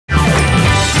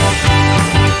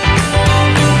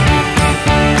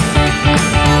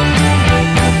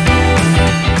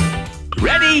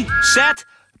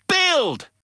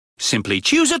Simply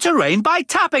choose a terrain by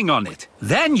tapping on it.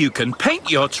 Then you can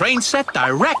paint your train set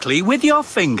directly with your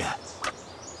finger.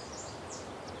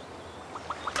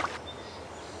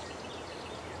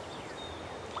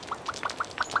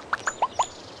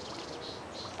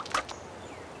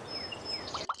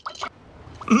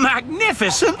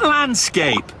 Magnificent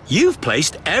landscape! You've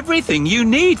placed everything you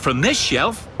need from this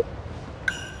shelf.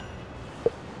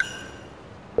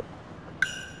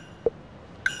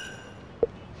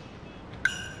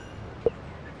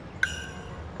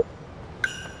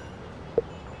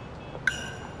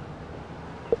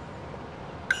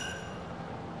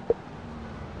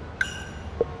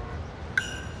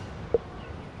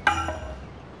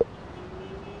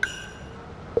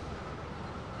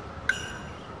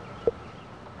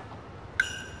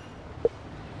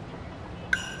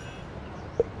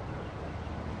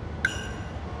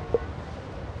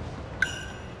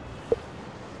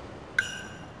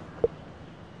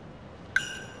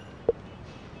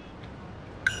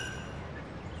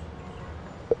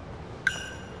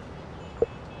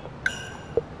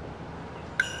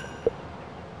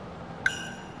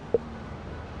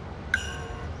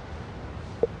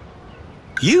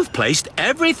 You've placed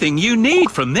everything you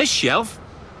need from this shelf.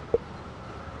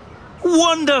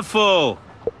 Wonderful!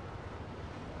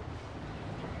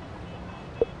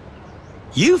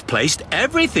 You've placed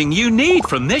everything you need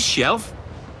from this shelf.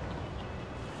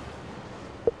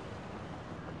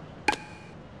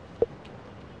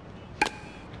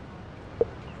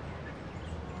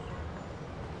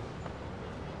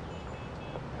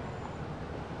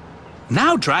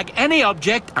 Now drag any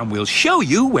object and we'll show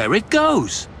you where it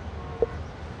goes.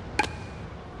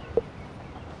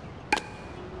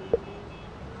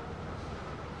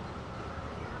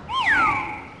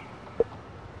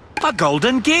 A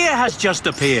golden gear has just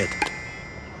appeared.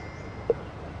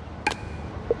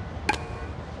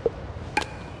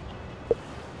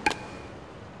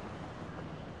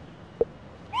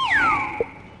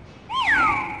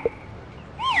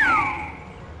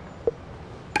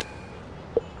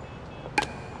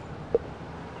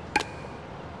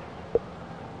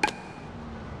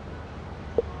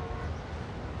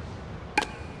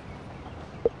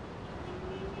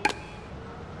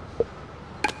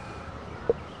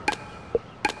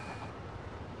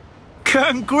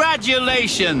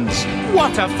 Congratulations!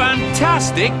 What a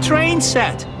fantastic train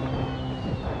set!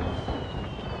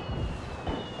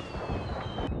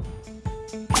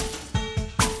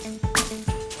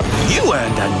 You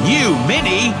earned a new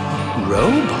mini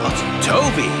Robot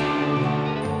Toby.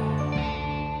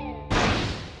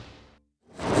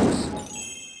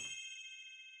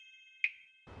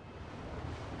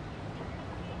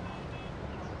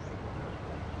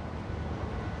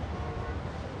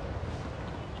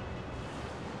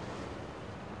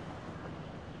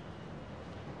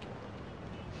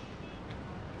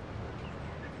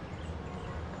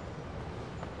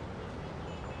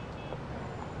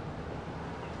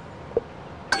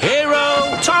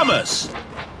 Hero Thomas.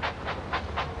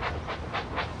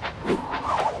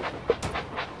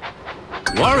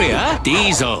 Warrior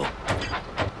Diesel.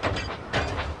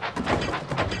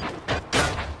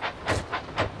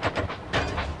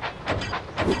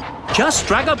 Just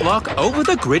drag a block over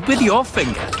the grid with your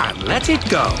finger and let it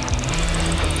go.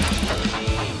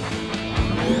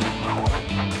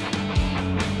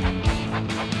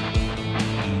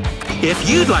 If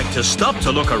you'd like to stop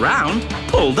to look around,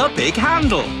 pull the big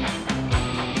handle.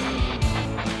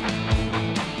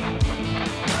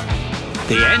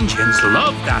 The engines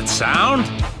love that sound.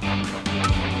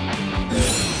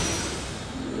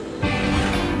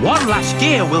 One last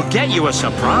gear will get you a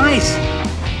surprise.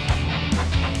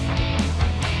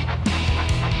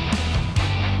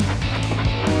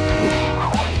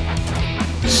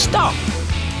 Stop.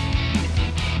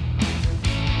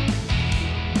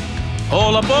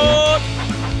 All aboard!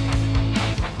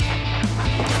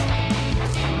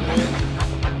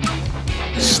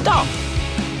 Stop!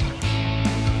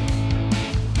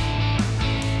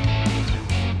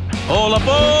 All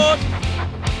aboard!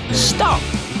 Stop!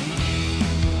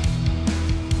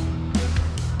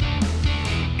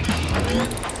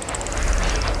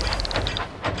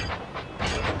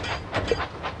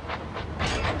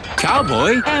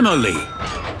 Cowboy Emily.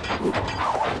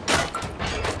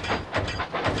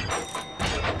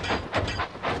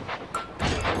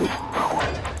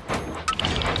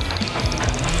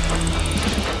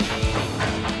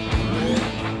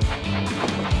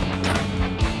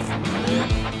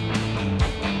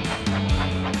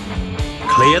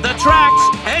 Clear the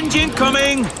tracks! Engine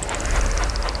coming!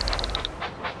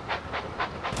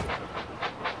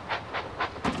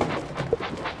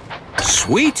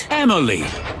 Sweet Emily.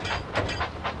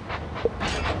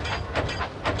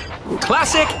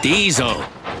 classic diesel.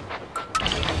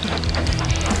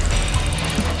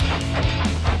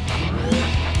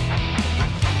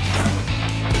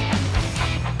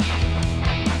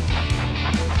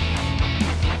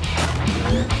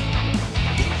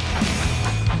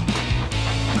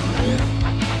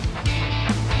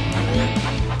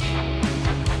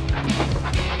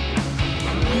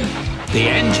 The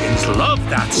engines love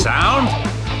that sound.